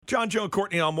John, Joe,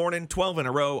 Courtney all morning, 12 in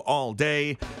a row all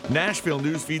day. Nashville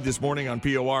Newsfeed this morning on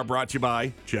POR brought to you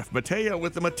by Jeff Mateo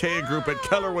with the Mateo Group at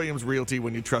Keller Williams Realty.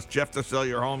 When you trust Jeff to sell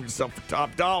your home yourself for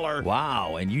top dollar.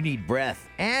 Wow, and you need breath.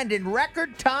 And in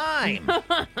record time.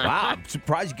 Wow, I'm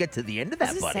surprised you get to the end of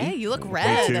that, buddy. Say, you look Me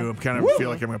red. too. I'm kind of feel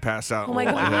like I'm going to pass out. Oh my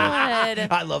God.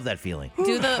 I love that feeling.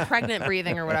 Do the pregnant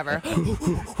breathing or whatever.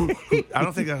 I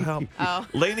don't think that'll help. Oh.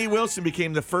 Lainey Wilson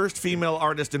became the first female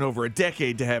artist in over a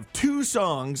decade to have 2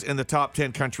 songs in the top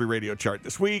 10 country radio chart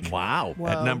this week. Wow.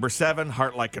 At number 7,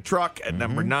 Heart Like a Truck. At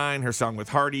number 9, her song with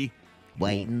Hardy,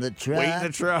 Wait in the truck. Wait in the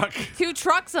Truck. 2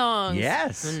 truck songs.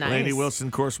 Yes. Nice. Lainey Wilson,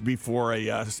 of course, before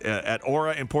at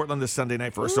Aura in Portland this Sunday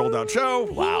night for a sold-out show.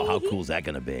 Wow, how cool is that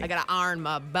going to be? I gotta iron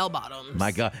my bell bottoms.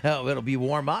 My God. Oh, it'll be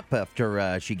warm up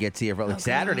after she gets here.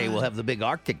 Saturday, we'll have the big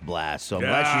Arctic blast, so I'm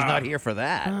glad she's not here for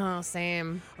that. Oh,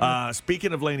 same.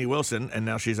 Speaking of Lainey Wilson, and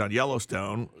now she's on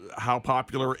Yellowstone, how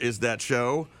popular is that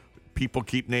show? People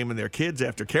keep naming their kids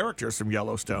after characters from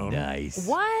Yellowstone. Nice.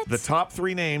 What? The top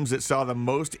 3 names that saw the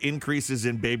most increases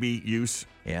in baby use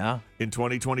Yeah, in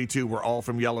 2022 were all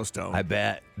from Yellowstone. I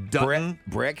bet. Dutton.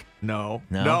 Brick? No,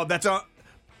 No? that's on.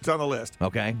 It's on the list.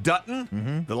 Okay.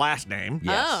 Dutton, the last name.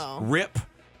 Yes. Oh. Rip,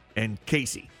 and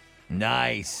Casey.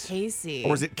 Nice. Casey.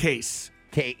 Or is it Case?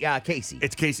 Casey.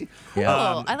 It's Casey. Yeah.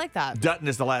 Oh, I like that. Dutton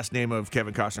is the last name of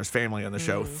Kevin Costner's family on the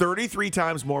show. 33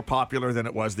 times more popular than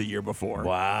it was the year before.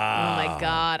 Wow. Oh my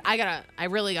God. I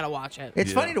really gotta watch it.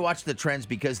 It's funny to watch the trends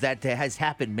because that has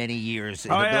happened many years.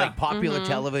 yeah. Like popular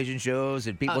television shows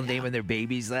and people naming their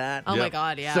babies that. Oh my Yep.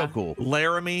 God, yeah. So cool.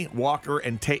 Laramie, Walker,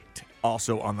 and Tate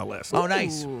also on the list. Oh,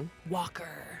 nice. Ooh, Walker.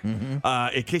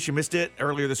 In case you missed it,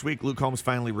 earlier this week, Luke Combs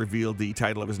finally revealed the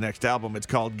title of his next album. It's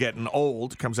called Getting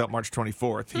Old. Comes out March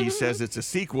 24th. He says it's a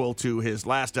sequel to his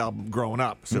last album, Growing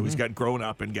Up. So he's got Grown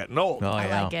Up and Getting Old. Oh, I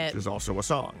yeah. like it. There's also a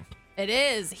song. It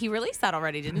is. He released that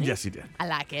already, didn't he? Yes, he did. I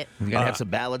like it. You gotta have some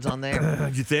ballads on there.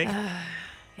 You think?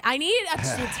 I need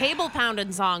a table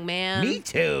pounding song, man. Me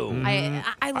too.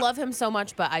 I love him so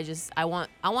much, but I want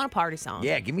a party song.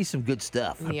 Yeah, give me some good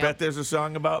stuff. Yeah. Bet there's a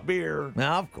song about beer.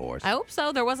 Now, of course. I hope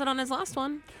so. There wasn't on his last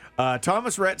one.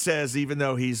 Thomas Rhett says even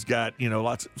though he's got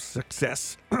lots of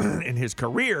success in his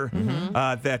career,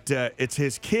 that it's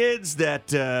his kids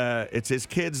that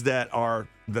are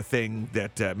the thing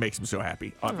that makes him so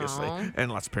happy. Obviously, Aw.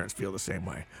 and lots of parents feel the same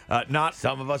way. Not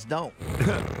Some of us don't.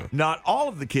 not all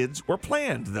of the kids were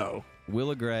planned though.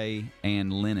 Willa Gray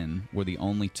and Lennon were the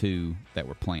only 2 that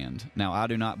were planned. Now, I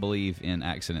do not believe in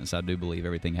accidents. I do believe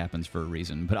everything happens for a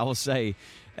reason. But I will say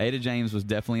Ada James was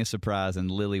definitely a surprise, and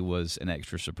Lily was an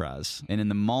extra surprise. And in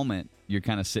the moment, you're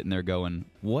kind of sitting there going,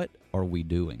 what are we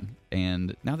doing?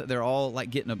 And now that they're all like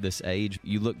getting up this age,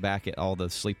 you look back at all the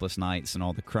sleepless nights and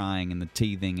all the crying and the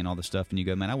teething and all the stuff, and you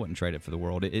go, man, I wouldn't trade it for the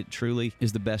world. It truly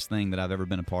is the best thing that I've ever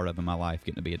been a part of in my life,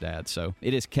 getting to be a dad. So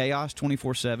it is chaos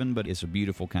 24/7, but it's a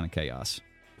beautiful kind of chaos.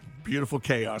 Beautiful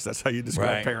chaos. That's how you describe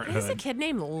Right. Is a parenthood. kid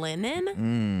named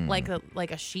Lennon? Like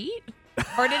a sheet?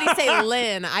 Or did he say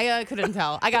Lynn? I couldn't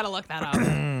tell. I gotta look that up.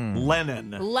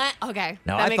 Lennon. Okay.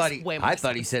 No, that I makes thought he way more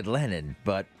thought he said Lennon,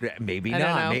 but maybe I don't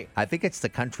not. know. I think it's the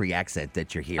country accent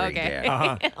that you're hearing Okay. there.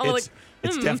 I'm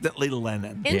It's definitely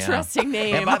Lennon. Interesting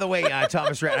name. And by the way,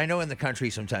 Thomas Rhett, I know in the country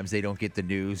sometimes they don't get the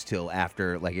news till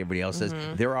after, like everybody else says.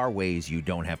 There are ways you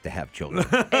don't have to have children.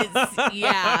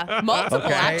 Yeah,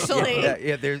 multiple actually.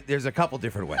 Yeah, there's a couple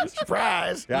different ways.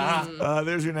 Surprise. Yeah.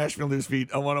 There's your Nashville News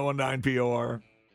feed on 1019 POR.